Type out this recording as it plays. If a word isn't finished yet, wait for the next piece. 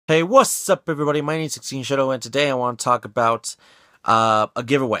Hey, what's up, everybody? My name is 16 Shadow, and today I want to talk about a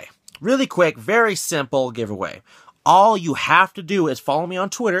giveaway. Really quick, very simple giveaway. All you have to do is follow me on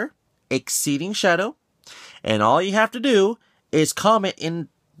Twitter, Exceeding Shadow, and all you have to do is comment in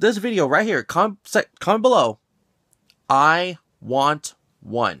this video right here. Comment below, I want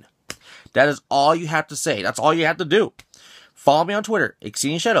one. That is all you have to say. That's all you have to do. Follow me on Twitter,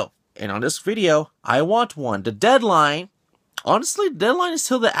 Exceeding Shadow, and on this video, I want one. The deadline. Honestly, the deadline is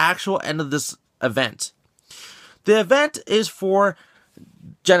till the actual end of this event. The event is for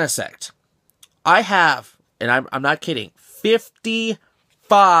Genesect. I have, and I'm not kidding,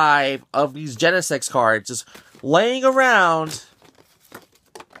 55 of these Genesect cards just laying around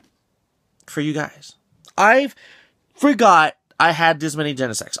for you guys. I forgot I had this many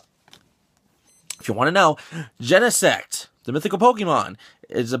Genesects. If you want to know, Genesect, the mythical Pokemon,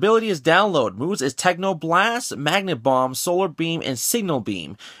 its ability is download. Moves is Techno Blast, Magnet Bomb, Solar Beam, and Signal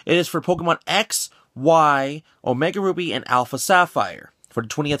Beam. It is for Pokemon X, Y, Omega Ruby, and Alpha Sapphire for the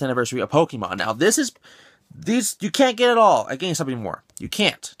 20th anniversary of Pokemon. Now, these you can't get it all at GameStop anymore. You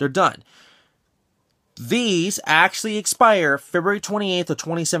can't. They're done. These actually expire February 28th of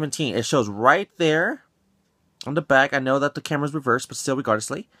 2017. It shows right there on the back. I know that the camera's reversed, but still,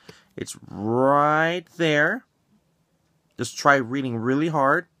 regardlessly, it's right there. Just try reading really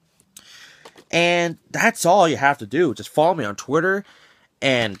hard. And that's all you have to do. Just follow me on Twitter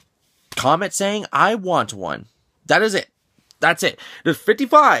and comment saying, I want one. That is it. That's it. There's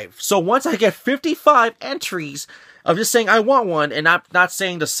 55. So once I get 55 entries of just saying I want one and not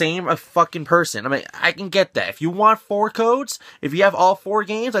saying the same fucking person. I mean, I can get that. If you want 4 codes, if you have all 4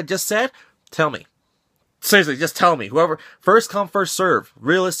 games I just said, tell me. Seriously, just tell me. Whoever, first come, first serve.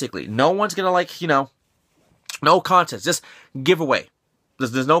 Realistically. No one's gonna no contest, just giveaway.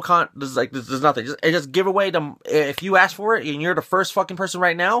 There's no there's nothing. Just give away them. If you ask for it and you're the first fucking person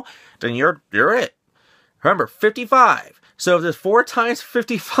right now, then you're it. Remember, 55. So if there's 4 times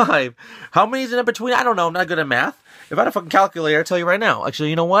 55, how many is in between? I don't know. I'm not good at math. If I had a fucking calculator, I'd tell you right now. Actually,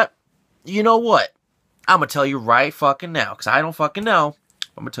 you know what? You know what? I'm gonna tell you right fucking now, because I don't fucking know.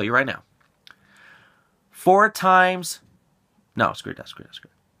 I'm gonna tell you right now. 4 times. No, screw that.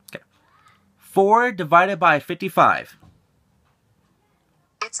 4 divided by 55.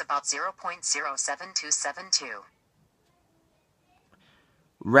 It's about 0.07272.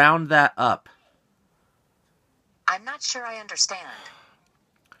 Round that up. I'm not sure I understand.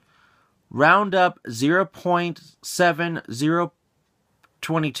 Round up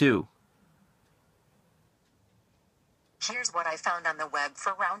 0.7022. Here's what I found on the web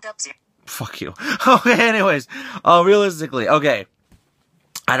for roundup zero. Fuck you. Okay, anyways. Realistically, okay.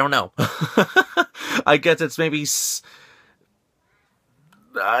 I don't know. I guess it's maybe...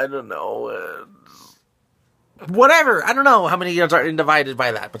 I don't know. Whatever. I don't know how many are divided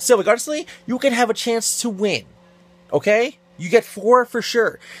by that. But still, regardlessly, you can have a chance to win. Okay? You get 4 for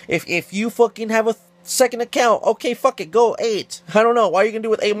sure. If you fucking have a second account, okay, fuck it. Go 8. I don't know. Why are you going to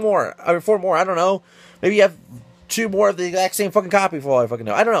do with 8 more? Or 4 more? I don't know. Maybe you have 2 more of the exact same fucking copy for all I fucking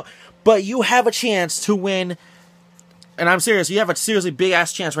know. I don't know. But you have a chance to win... And I'm serious, you have a seriously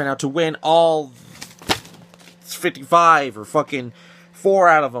big-ass chance right now to win all 55 or fucking 4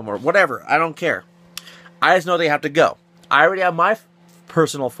 out of them or whatever. I don't care. I just know they have to go. I already have my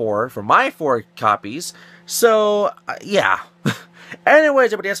personal 4 for my 4 copies. So, yeah.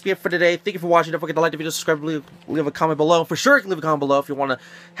 Anyways, everybody, that's it for today. Thank you for watching. Don't forget to like the video, subscribe, leave a comment below. For sure, leave a comment below if you want to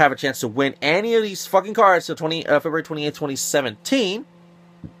have a chance to win any of these fucking cards till February 28th, 2017.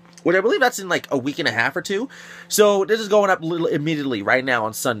 Which I believe that's in like a week and a half or 2. So this is going up immediately right now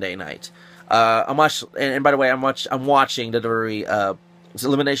on Sunday night. And by the way, I'm watching the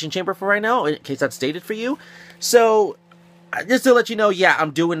Elimination Chamber for right now, in case that's dated for you. So just to let you know, yeah, I'm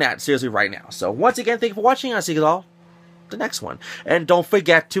doing that seriously right now. So once again, thank you for watching. I'll see you all the next one. And don't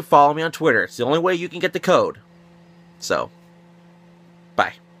forget to follow me on Twitter. It's the only way you can get the code. So,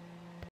 bye.